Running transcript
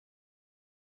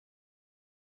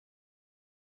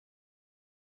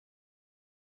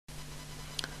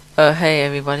Hey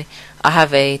everybody, I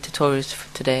have a tutorial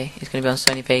for today. It's gonna be on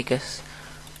Sony Vegas.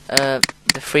 The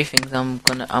three things I'm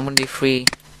gonna do three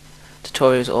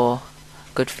tutorials or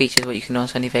good features what you can do on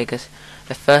Sony Vegas.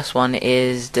 The first one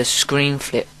is the screen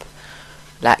flip,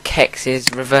 like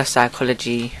Hex's reverse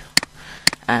psychology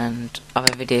and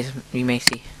other videos you may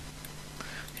see.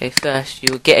 Okay, first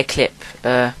you'll get a clip.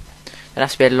 It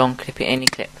has to be a long clip, any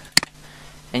clip,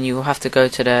 and you will have to go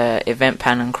to the event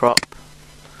pan and crop.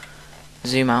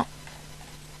 Zoom out.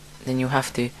 Then you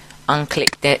have to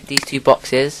unclick these two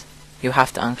boxes. You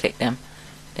have to unclick them.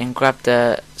 Then grab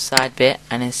the side bit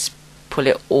and then pull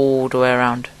it all the way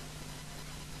around.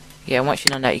 Yeah, once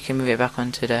you've done that, you can move it back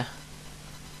onto the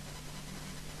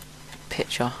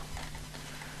picture.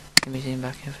 Let me zoom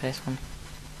back in for this one.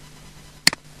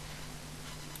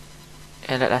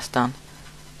 Yeah, look, that's done.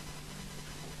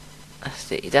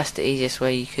 That's the easiest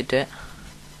way you could do it.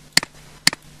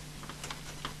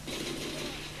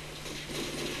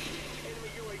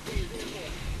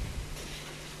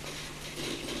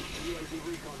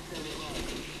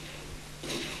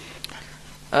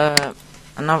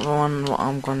 Another one what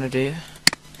I'm gonna do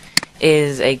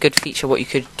is a good feature what you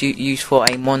could use for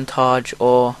a montage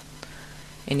or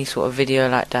any sort of video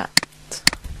like that.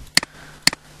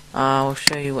 I'll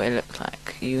show you what it looks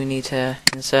like. You need to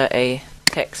insert a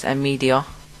text and media,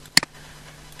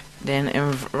 then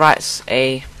it writes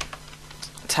a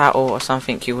title or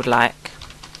something you would like.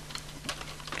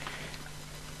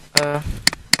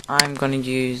 I'm gonna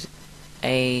use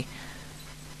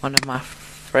one of my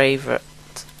favorite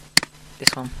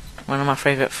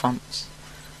fonts.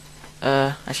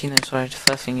 Actually no, sorry, the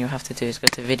first thing you have to do is go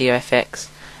to video effects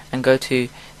and go to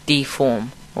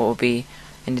deform, what will be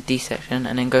in the D section,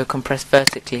 and then go compress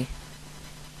vertically.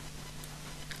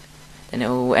 Then it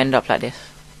will end up like this.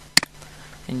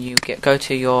 And you go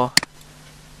to your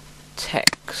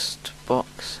text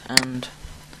box and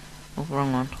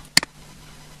wrong one.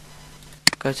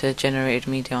 Go to generated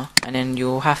media, and then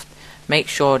you'll have to make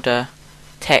sure the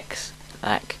text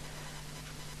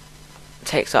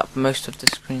takes up most of the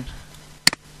screen,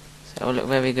 so it will look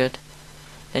very good.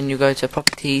 Then you go to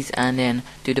properties and then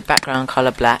do the background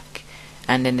color black,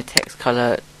 and then the text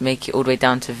color make it all the way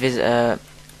down to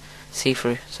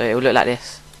see-through, so it will look like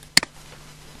this.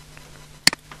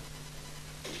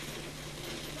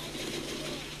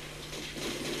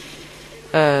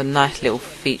 Nice little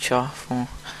feature for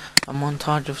a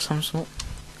montage of some sort.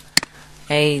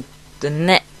 The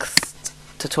next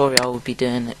tutorial I will be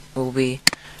doing will be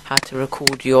how to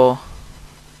record your,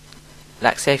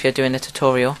 like, say if you're doing a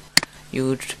tutorial, you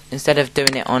would, instead of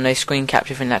doing it on a screen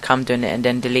capture thing like I'm doing it and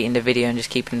then deleting the video and just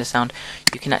keeping the sound,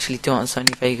 you can actually do it on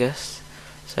Sony Vegas.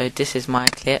 So this is my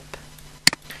clip.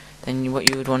 Then what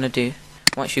you would want to do,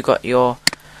 once you got your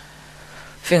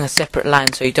thing a separate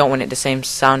line, so you don't want it the same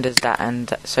sound as that,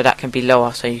 and so that can be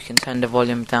lower, so you can turn the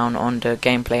volume down on the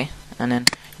gameplay, and then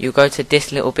you go to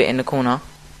this little bit in the corner,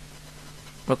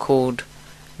 record.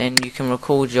 Then you can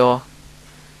record your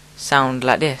sound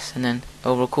like this, and then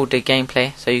it'll record the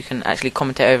gameplay, so you can actually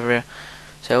commentate over it.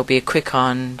 So it'll be quicker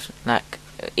and like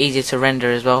easier to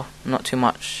render as well. Not too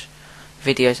much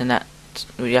videos and that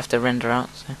you have to render out.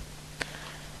 So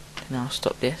then I'll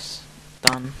stop this.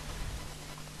 Done.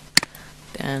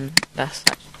 Then that's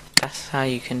how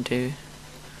you can do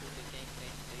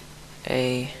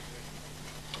done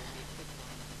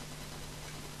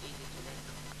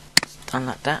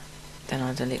like that. Then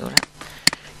I'll delete all that.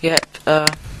 Yeah, I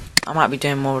might be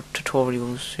doing more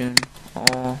tutorials soon,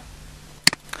 or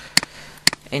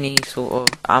any sort of.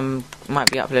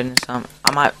 Might be uploading some.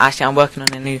 I'm working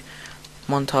on a new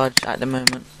montage at the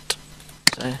moment,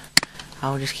 so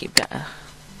I'll just keep that a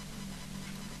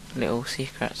little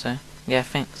secret. So yeah,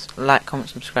 thanks. Like, comment,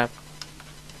 subscribe.